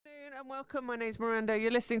And welcome, my name's Miranda. You're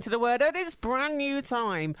listening to The Word at its brand new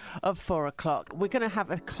time of 4 o'clock. We're going to have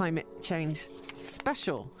a climate change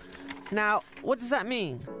special. Now, what does that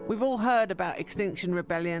mean? We've all heard about Extinction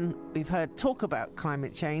Rebellion. We've heard talk about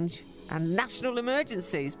climate change and national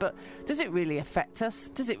emergencies. But does it really affect us?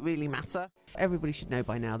 Does it really matter? Everybody should know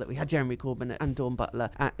by now that we had Jeremy Corbyn and Dawn Butler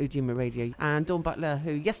at Ujima Radio. And Dawn Butler,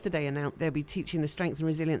 who yesterday announced they'll be teaching the strength and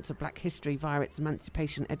resilience of black history via its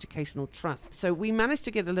Emancipation Educational Trust. So we managed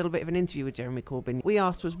to get a little bit of an interview with Jeremy Corbyn. We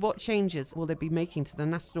asked was what changes will they be making to the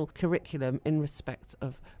national curriculum in respect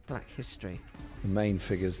of black history? The main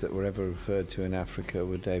figures that were ever referred to in Africa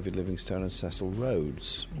were David Livingstone and Cecil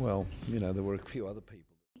Rhodes. Well, you know, there were a few other people.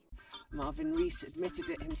 Marvin Rees admitted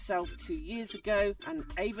it himself 2 years ago, and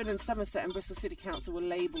Avon and Somerset and Bristol City Council were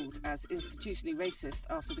labelled as institutionally racist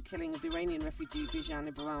after the killing of the Iranian refugee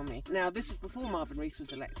Bijan Ibrahimi. Now, this was before Marvin Rees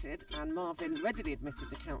was elected, and Marvin readily admitted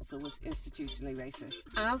the council was institutionally racist,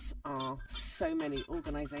 as are so many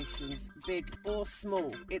organisations, big or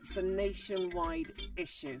small. It's a nationwide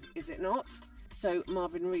issue, is it not? So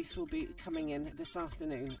Marvin Rees will be coming in this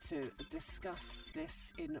afternoon to discuss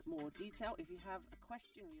this in more detail. If you have a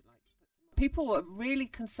question you'd like to put to people are really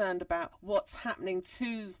concerned about what's happening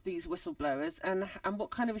to these whistleblowers and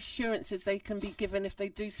what kind of assurances they can be given if they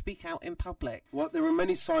do speak out in public. Well, there are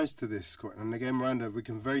many sides to this, and again, Miranda, we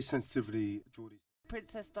can very sensitively draw these.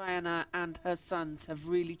 Princess Diana and her sons have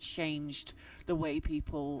really changed the way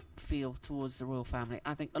people feel towards the royal family.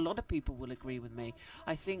 I think a lot of people will agree with me.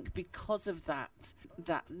 I think because of that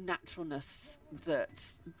naturalness, that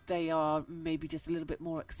they are maybe just a little bit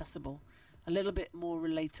more accessible, a little bit more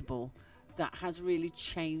relatable, that has really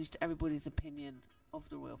changed everybody's opinion of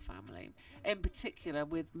the royal family, in particular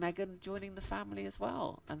with Meghan joining the family as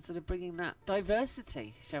well and sort of bringing that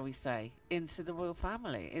diversity, shall we say, into the royal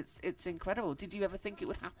family. It's incredible. Did you ever think it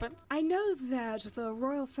would happen? I know that the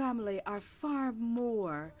royal family are far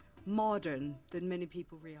more modern than many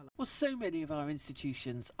people realise. Well, so many of our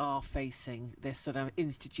institutions are facing this sort of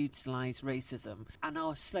institutionalised racism and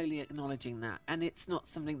are slowly acknowledging that, and it's not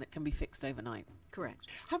something that can be fixed overnight. Correct.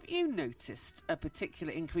 Have you noticed a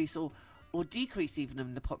particular increase or decrease even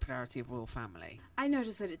in the popularity of royal family? I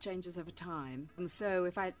notice that it changes over time. And so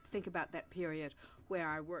if I think about that period where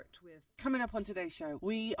I worked with... Coming up on today's show,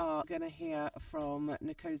 we are going to hear from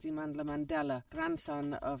Nkosi Mandla Mandela,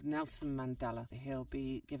 grandson of Nelson Mandela. He'll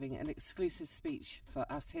be giving an exclusive speech for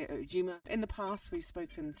us here at Ujima. In the past, we've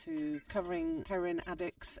spoken to covering heroin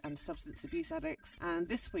addicts and substance abuse addicts, and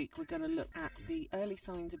this week we're going to look at the early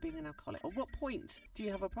signs of being an alcoholic. At what point do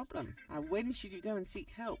you have a problem? When should you go and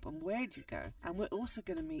seek help, and where do you go? And we're also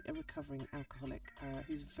going to meet a recovering alcoholic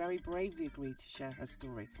who's very bravely agreed to share her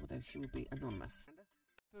story, although she will be anonymous.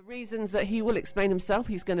 For reasons that he will explain himself,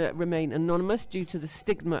 he's going to remain anonymous due to the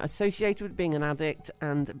stigma associated with being an addict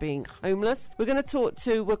and being homeless. We're going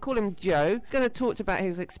to we'll call him Joe, going to talk about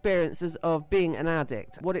his experiences of being an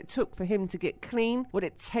addict, what it took for him to get clean, what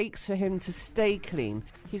it takes for him to stay clean.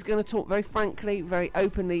 He's going to talk very frankly, very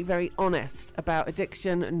openly, very honest about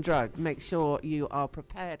addiction and drug. Make sure you are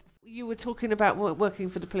prepared. You were talking about working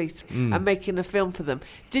for the police and making a film for them.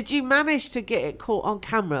 Did you manage to get it caught on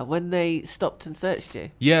camera when they stopped and searched you?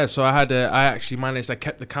 Yeah, so I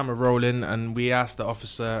kept the camera rolling, and we asked the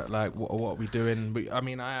officer, like, what are we doing?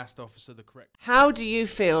 I asked the officer the correct... How do you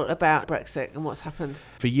feel about Brexit and what's happened?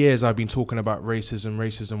 For years, I've been talking about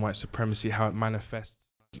racism, white supremacy, how it manifests.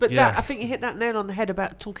 But I think you hit that nail on the head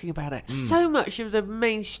about talking about it. So much of the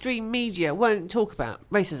mainstream media won't talk about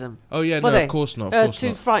racism. Oh, yeah, no, of course not.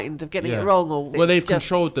 Too frightened of getting it wrong. They've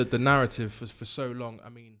controlled the narrative for so long. I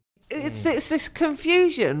mean... It's this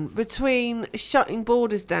confusion between shutting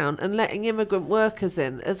borders down and letting immigrant workers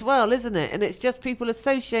in as well, isn't it? And it's just people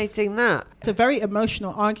associating that. It's a very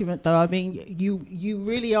emotional argument, though. I mean, you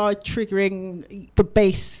really are triggering the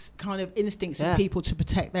base kind of instincts of people to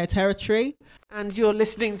protect their territory. And you're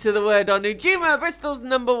listening to The Word on Ujima, Bristol's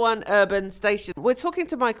 #1 urban station. We're talking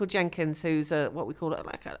to Michael Jenkins, who's what we call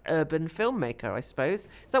like an urban filmmaker, I suppose.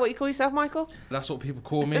 Is that what you call yourself, Michael? That's what people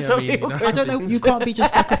call me. I don't know. You can't be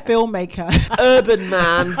just like a filmmaker. Urban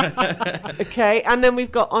man. Okay, and then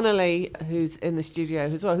we've got Onali, who's in the studio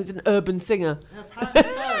as well, who's an urban singer.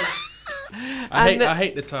 Apparently so. I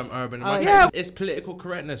hate the term urban. It's political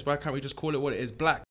correctness. Why can't we just call it what it is? Black.